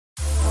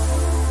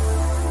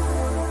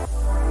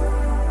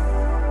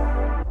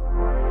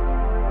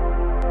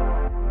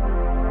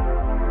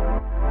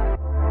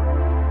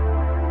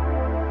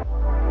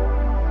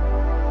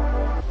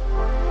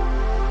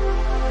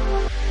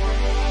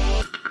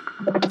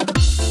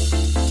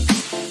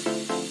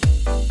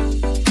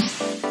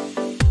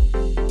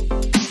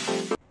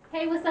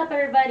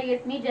everybody,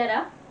 it's me,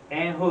 Jetta.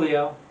 And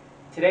Julio.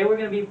 Today we're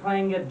going to be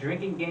playing a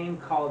drinking game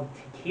called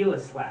Tequila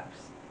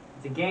Slaps.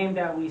 It's a game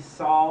that we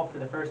saw for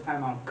the first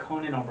time on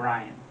Conan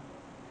O'Brien.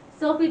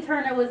 Sophie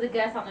Turner was a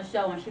guest on the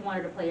show and she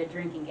wanted to play a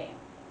drinking game.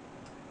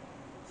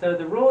 So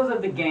the rules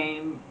of the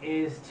game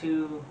is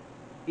to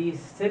be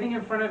sitting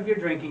in front of your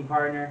drinking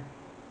partner,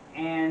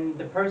 and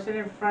the person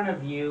in front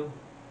of you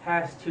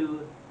has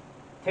to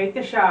take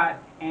the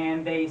shot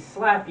and they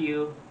slap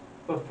you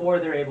before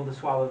they're able to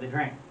swallow the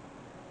drink.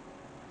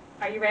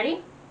 Are you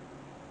ready?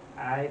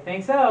 I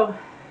think so.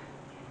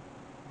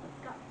 Let's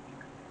go.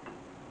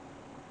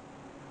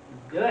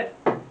 Do it.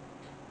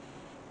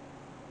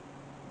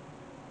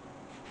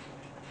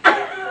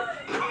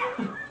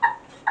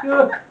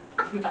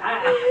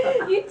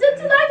 You took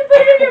too long to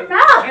put it in your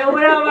mouth. It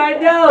went out my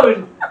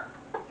nose.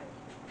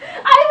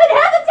 I even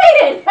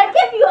hesitated. I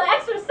gave you an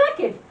extra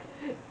second.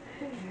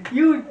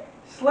 You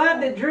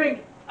slapped the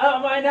drink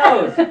up my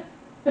nose.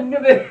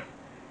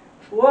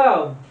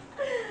 Whoa.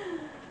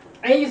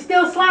 And you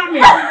still slapped me.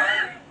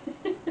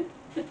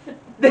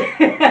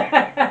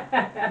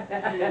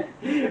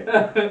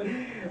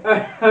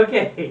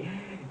 Okay.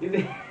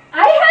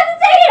 I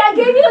hesitated. I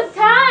gave you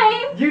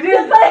time. You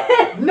didn't.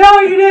 No,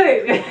 you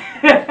didn't.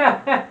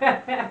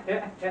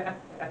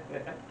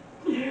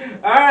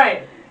 All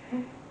right.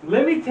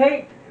 Let me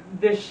take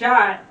the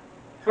shot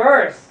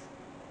first.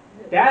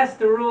 That's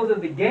the rules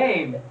of the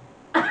game.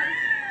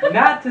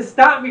 Not to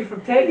stop me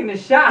from taking the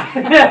shot.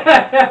 Do you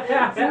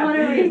want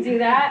to redo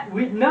that?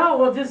 No,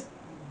 we'll just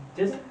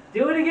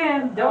do it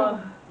again.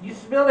 Don't you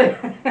spill it?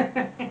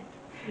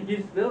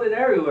 You spilled it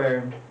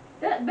everywhere.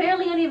 That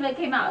barely any of it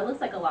came out. It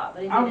looks like a lot,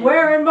 but it I'm didn't.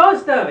 wearing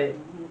most of it.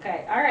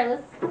 Okay, all right.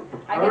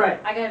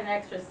 I got an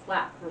extra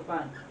slap for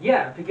fun.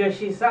 Yeah, because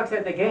she sucks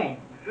at the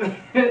game.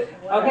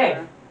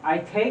 Okay, I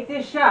take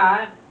this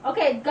shot.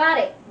 Okay, got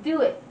it.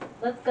 Do it.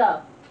 Let's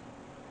go.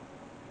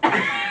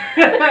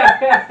 He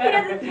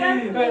doesn't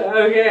trust me.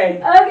 Okay.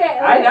 Okay.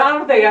 I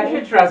don't think I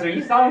should trust her.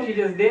 You saw what she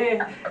just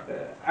did. All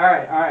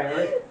right.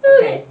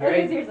 Okay,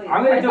 ready? seriously.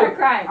 I'm gonna do it.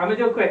 Crying. I'm gonna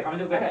do it quick.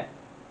 Okay.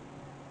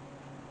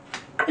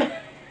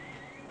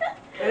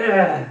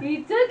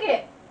 You took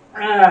it.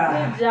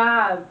 Good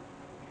job.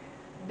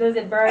 Does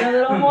it burn a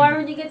little more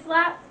when you get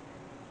slapped?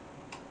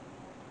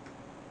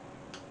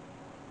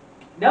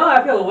 No,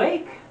 I feel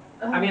awake.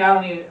 I mean, I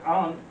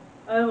don't.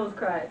 I almost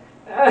cried.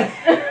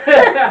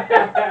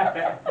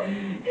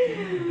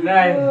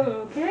 Nice.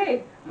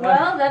 Okay.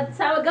 Well, that's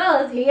how it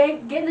goes. He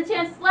ain't getting a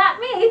chance to slap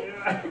me.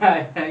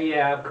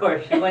 Yeah, of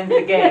course. She wins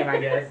the game, I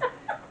guess.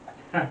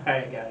 All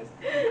right, guys.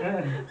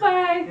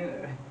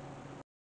 Bye.